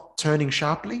it's not turning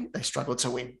sharply, they struggle to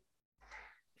win.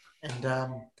 And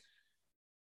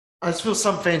I just feel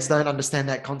some fans don't understand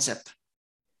that concept.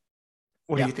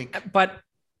 What do you think? But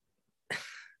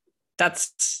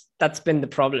that's been the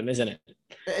problem, isn't it?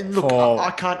 And look,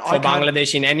 I can't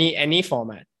Bangladesh in any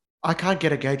format. I can't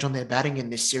get a gauge on their batting in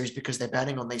this series because they're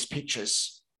batting on these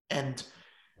pitches. And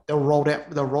They were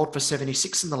rolled for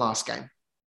 76 in the last game.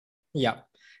 Yeah.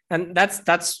 And that's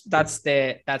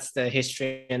the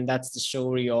history, and that's the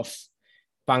story of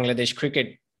Bangladesh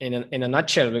cricket in a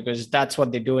nutshell, because that's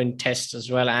what they do in tests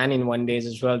as well and in one days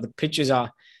as well. The pitches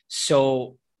are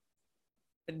so,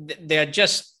 they're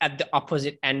just at the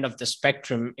opposite end of the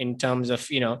spectrum in terms of,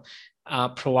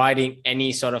 providing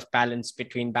any sort of balance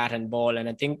between bat and ball. And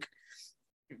I think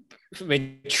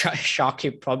with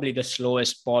Shakib, probably the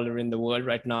slowest bowler in the world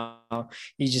right now,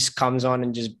 he just comes on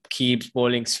and just keeps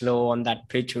bowling slow on that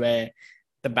pitch where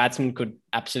the batsman could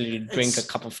absolutely drink a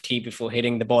cup of tea before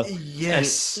hitting the ball.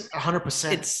 Yes,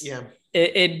 100%. Yeah,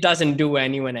 it doesn't do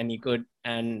anyone any good.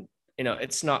 And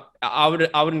it's not, I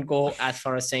wouldn't go as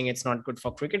far as saying it's not good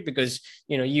for cricket, because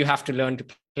you have to learn to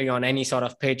play on any sort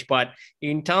of pitch. But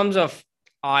in terms of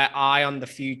eye on the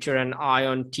future and eye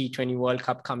on T20 World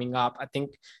Cup coming up, I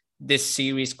think this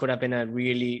series could have been a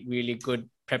really, really good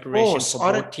preparation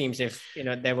for both teams if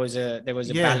there was a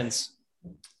balance.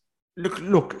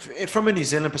 Look, from a New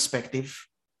Zealand perspective,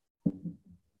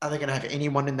 are they going to have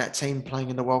anyone in that team playing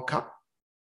in the World Cup?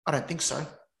 I don't think so.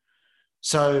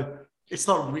 So it's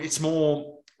not. It's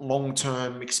more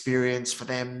long-term experience for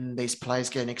them. These players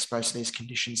getting exposed to these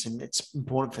conditions, and it's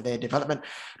important for their development.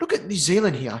 Look at New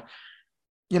Zealand here.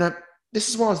 This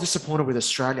is why I was disappointed with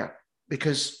Australia,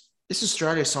 because this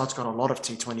Australia side's got a lot of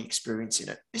T20 experience in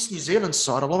it. This New Zealand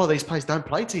side, a lot of these players don't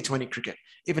play T20 cricket,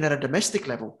 even at a domestic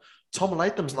level. Tom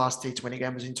Latham's last T20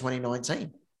 game was in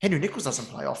 2019. Henry Nicholls doesn't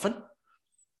play often.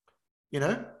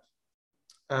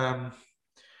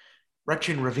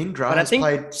 Rachin Ravindra has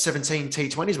played 17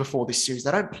 T20s before this series.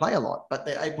 They don't play a lot, but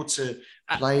they're able to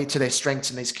play to their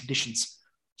strengths in these conditions.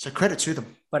 So credit to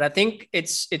them. But I think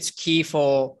it's key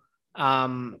for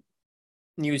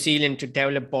New Zealand to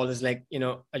develop bowlers like,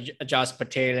 Ajaz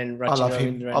Patel and Rachin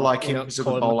Ravindra. I like him. He's a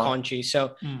good bowler. McConchie.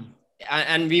 So,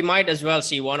 and we might as well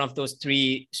see one of those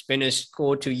three spinners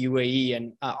go to UAE.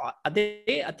 And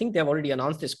I think they've already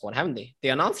announced this squad, haven't they? They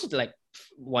announced it like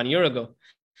 1 year ago.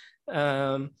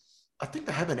 I think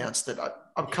they have announced it.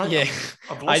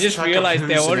 I just realized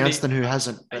they already announced and who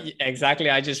hasn't. Exactly.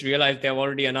 I just realized they've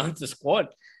already announced the squad.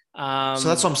 So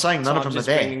that's what I'm saying. None of them are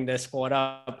there. Bringing the squad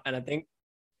up, and I think.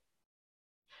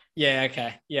 Yeah.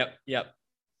 Okay. Yep.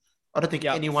 I don't think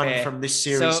anyone from this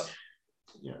series.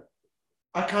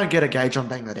 I can't get a gauge on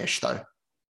Bangladesh though.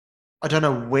 I don't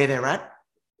know where they're at.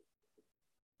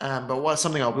 But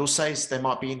something I will say is they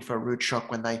might be in for a rude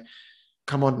shock when they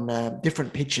come on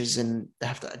different pitches and they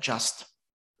have to adjust.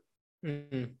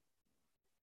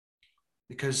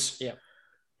 Because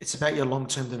it's about your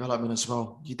long-term development as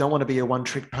well. You don't want to be a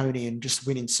one-trick pony and just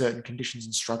win in certain conditions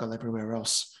and struggle everywhere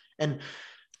else. And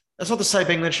that's not to say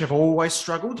Bangladesh have always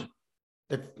struggled.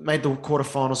 They've made the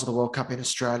quarterfinals of the World Cup in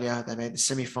Australia. They made the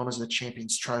semi-finals of the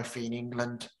Champions Trophy in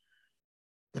England.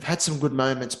 They've had some good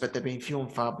moments, but they've been few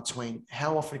and far between.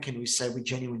 How often can we say we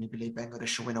genuinely believe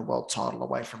Bangladesh will win a world title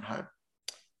away from home?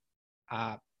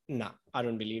 No, I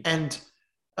don't believe. And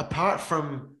apart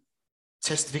from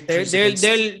test victories,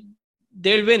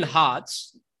 they'll win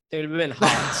hearts. They'll win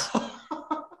hearts,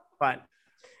 but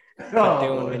they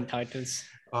won't win titles.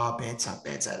 Oh, banter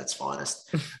at its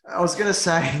finest. I was going to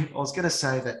say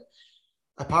that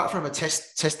apart from a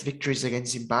test victories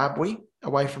against Zimbabwe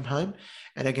away from home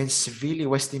and against severely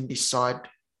West Indies side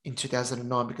in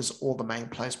 2009, because all the main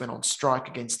players went on strike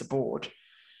against the board,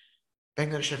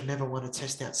 Bangladesh have never won a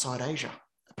test outside Asia.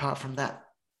 Apart from that,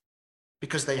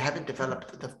 because they haven't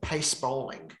developed the pace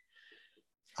bowling.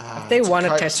 Have they won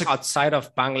a test outside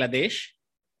of Bangladesh?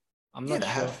 I'm not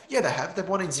sure. They have. They've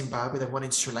won in Zimbabwe. They've won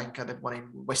in Sri Lanka. They've won in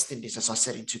West Indies, as I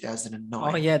said, in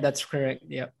 2009. Oh, yeah, that's correct.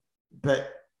 Yeah. But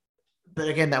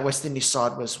again, that West Indies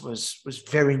side was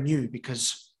very new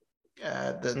because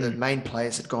the main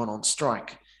players had gone on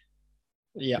strike.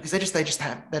 Yeah. Because they don't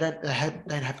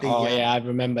have the. Oh, yeah, I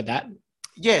remember that.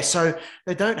 Yeah, so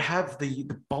they don't have the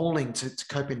bowling to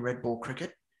cope in red ball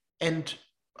cricket. And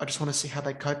I just want to see how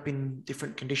they cope in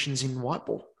different conditions in white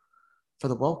ball for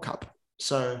the World Cup.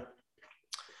 So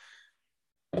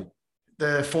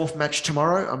the fourth match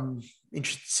tomorrow, I'm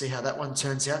interested to see how that one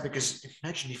turns out, because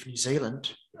imagine if New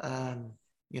Zealand,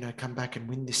 come back and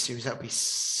win this series. That would be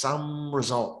some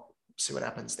result. See what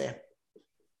happens there.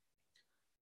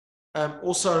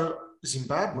 Also,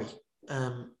 Zimbabwe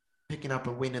picking up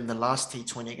a win in the last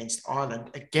T20 against Ireland,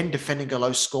 again defending a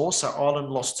low score. So Ireland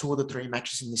lost 2 of the 3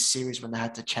 matches in this series when they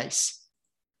had to chase.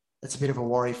 That's a bit of a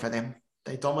worry for them.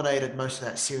 They dominated most of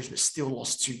that series, but still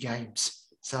lost 2 games.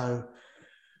 So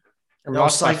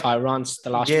lost by 5 runs the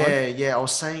last one. Yeah. I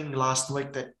was saying last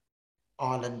week that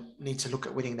Ireland need to look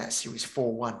at winning that series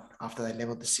 4-1 after they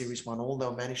leveled the series 1-1.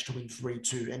 They'll manage to win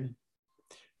 3-2. And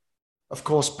Of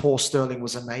course, Paul Sterling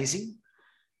was amazing.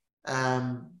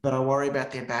 But I worry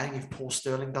about their batting if Paul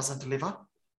Sterling doesn't deliver.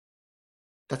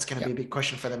 That's going to be a big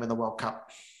question for them in the World Cup.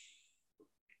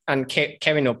 And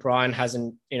Kevin O'Brien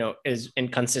is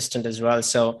inconsistent as well.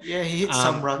 So yeah, he hit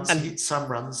some runs. And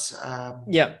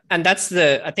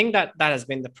I think that has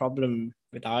been the problem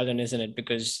with Ireland, isn't it?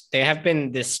 Because they have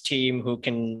been this team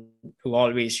who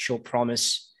always show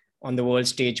promise on the world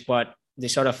stage, but they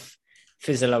sort of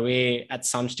fizzle away at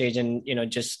some stage,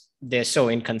 and just they're so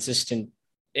inconsistent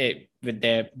with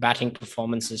their batting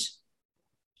performances.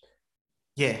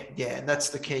 Yeah, and that's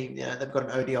the key. They've got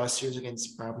an ODI series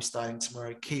against Zimbabwe starting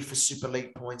tomorrow. Key for Super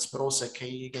League points, but also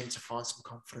key again to find some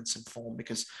confidence and form.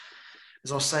 Because,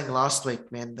 as I was saying last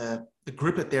week, man, the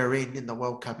group that they're in the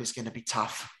World Cup is going to be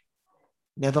tough.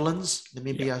 Netherlands,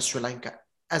 Namibia, Sri Lanka.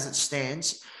 As it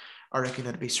stands, I reckon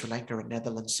it'll be Sri Lanka and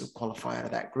Netherlands who qualify out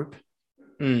of that group.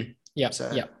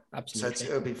 Absolutely. So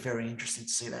it'll be very interesting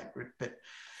to see that group. But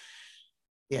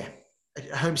yeah,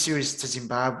 a home series to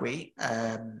Zimbabwe,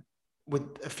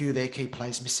 with a few of their key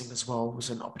players missing as well, was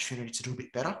an opportunity to do a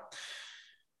bit better.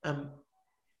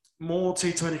 More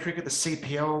T20 cricket, the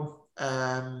CPL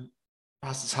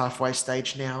past its halfway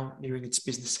stage now, nearing its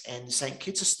business end. St.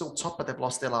 Kitts are still top, but they've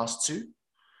lost their last two.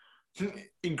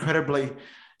 Incredibly,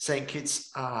 St.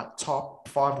 Kitts are top,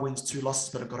 5 wins, 2 losses,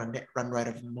 but have got a net run rate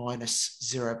of minus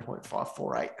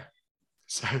 0.548.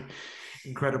 So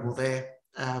incredible there.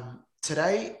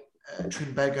 Today,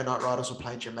 Trinbago Knight Riders will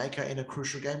play Jamaica in a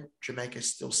crucial game. Jamaica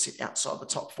still sit outside the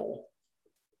top 4.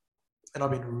 And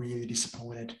I've been really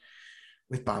disappointed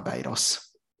with Barbados.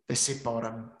 They sit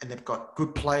bottom and they've got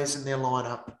good players in their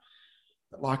lineup.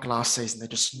 But like last season, they're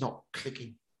just not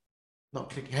clicking.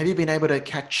 Have you been able to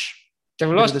catch? They've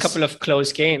lost a couple of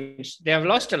close games. They have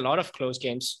lost a lot of close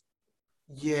games.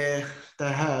 Yeah,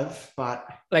 they have, but...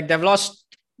 they've lost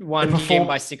one game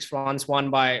by 6 runs,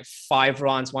 one by 5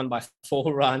 runs, one by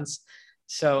 4 runs.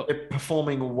 So they're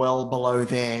performing well below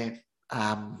their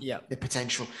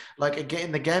potential.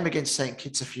 Again, the game against St.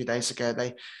 Kitts a few days ago,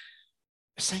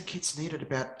 St. Kitts needed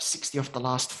about 60 off the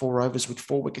last 4 overs with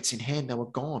 4 wickets in hand. They were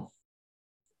gone.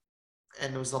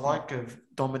 And it was the like of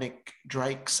Dominic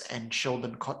Drakes and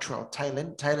Sheldon Cottrell, tail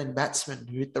end batsmen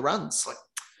who hit the runs.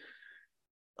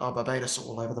 Barbados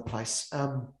all over the place.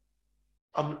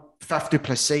 Faf du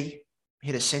Plessis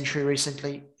hit a century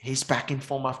recently. He's back in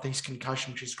form after his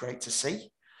concussion, which is great to see.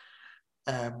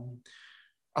 I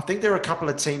think there are a couple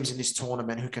of teams in this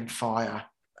tournament who can fire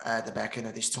at the back end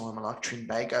of this tournament, like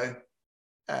Trinbago,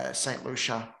 St.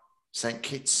 Lucia, St.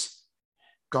 Kitts.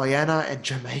 Guyana and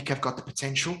Jamaica have got the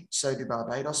potential. So do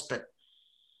Barbados. But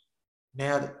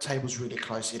now the table's really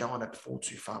close. You don't want to fall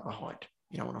too far behind.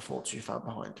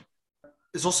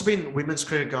 There's also been women's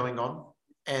cricket going on.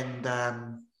 And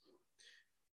I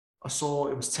saw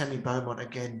it was Tammy Beaumont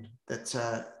again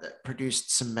that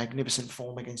produced some magnificent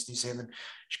form against New Zealand.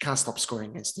 She can't stop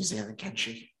scoring against New Zealand, can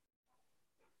she?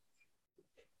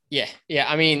 Yeah.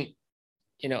 I mean,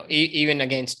 even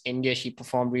against India, she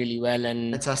performed really well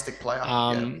and fantastic player.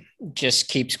 Just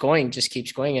keeps going.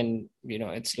 And,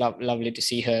 it's lovely to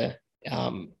see her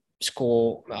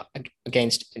score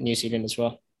against New Zealand as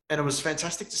well. And it was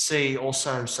fantastic to see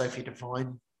also Sophie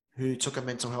Devine, who took a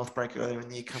mental health break earlier in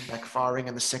the year, come back firing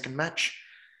in the second match.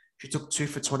 She took 2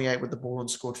 for 28 with the ball and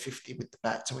scored 50 with the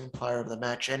bat to win player of the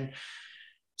match. And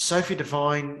Sophie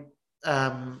Devine,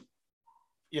 coming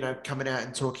out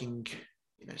and talking,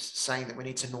 saying that we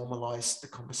need to normalize the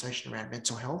conversation around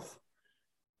mental health.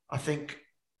 I think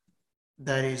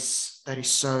that is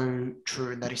so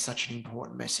true, and that is such an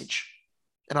important message.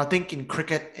 And I think in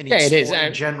cricket and in sport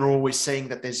in general, we're seeing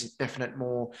that there's a definite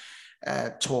more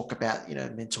talk about,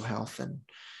 mental health and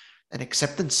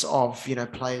acceptance of,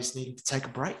 players needing to take a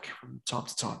break from time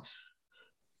to time.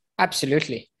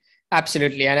 Absolutely.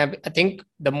 And I think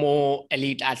the more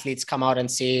elite athletes come out and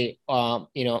say,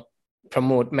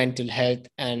 promote mental health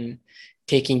and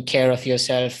taking care of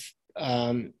yourself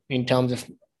in terms of,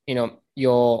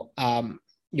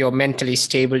 you're mentally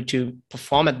stable to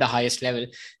perform at the highest level.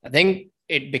 I think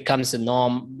it becomes the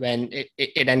norm when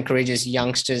it encourages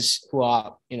youngsters who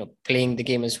are, playing the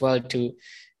game as well to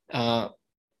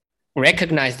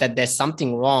recognize that there's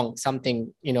something wrong,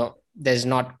 there's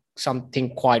not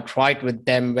something quite right with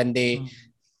them when they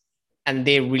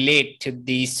relate to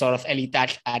these sort of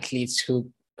elite athletes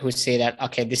who say that,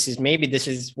 okay, this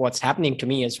is what's happening to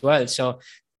me as well. So,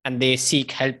 and they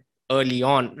seek help early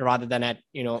on rather than at,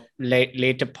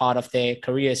 later part of their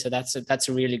career. So that's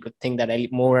a really good thing that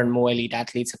more and more elite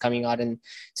athletes are coming out and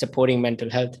supporting mental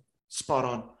health. Spot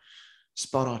on.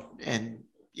 And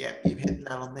yeah, you've hit the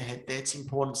nail on the head there. It's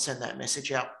important to send that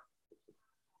message out.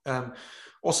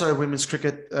 Also, women's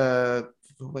cricket,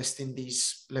 West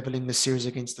Indies leveling the series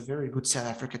against a very good South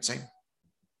Africa team.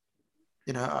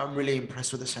 I'm really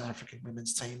impressed with the South African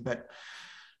women's team, but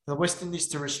the West Indies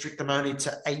to restrict them only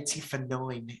to 80 for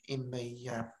 9 in the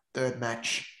third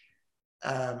match,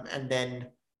 and then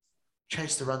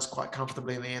chase the runs quite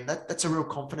comfortably in the end. That's a real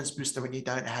confidence booster when you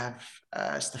don't have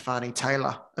Stefanie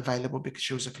Taylor available because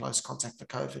she was a close contact for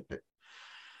COVID. But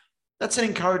that's an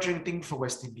encouraging thing for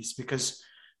West Indies because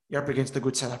you're up against a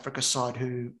good South Africa side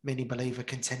who many believe are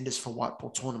contenders for white ball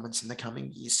tournaments in the coming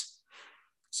years.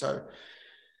 So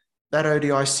that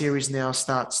ODI series now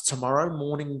starts tomorrow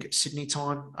morning Sydney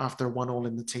time after a 1-1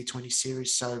 in the T20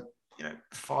 series. So,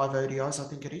 5 ODIs, I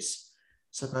think it is.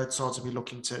 So both sides will be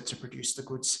looking to produce the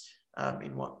goods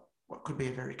in what could be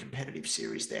a very competitive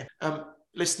series there.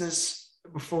 Listeners,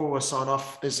 before we sign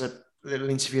off, there's a little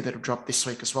interview that will drop this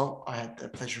week as well. I had the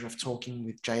pleasure of talking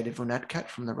with Jaydev Unadkat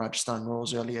from the Rajasthan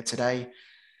Royals earlier today.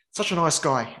 Such a nice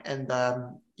guy. And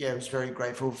I was very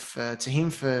grateful to him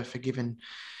for giving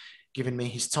me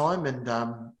his time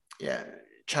and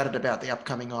chatted about the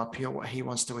upcoming IPL, what he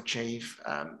wants to achieve,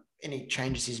 any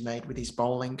changes he's made with his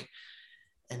bowling,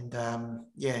 and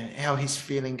how he's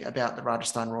feeling about the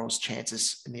Rajasthan Royals'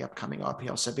 chances in the upcoming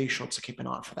IPL. So be sure to keep an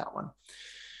eye out for that one.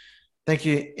 Thank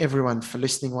you, everyone, for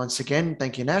listening once again.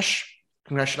 Thank you, Nash.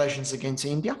 Congratulations again to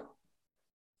India.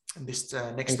 And this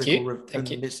next week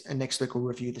we'll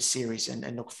review the series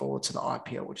and look forward to the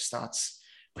IPL, which starts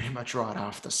pretty much right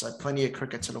after. So plenty of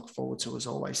cricket to look forward to as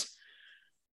always.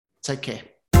 Take care.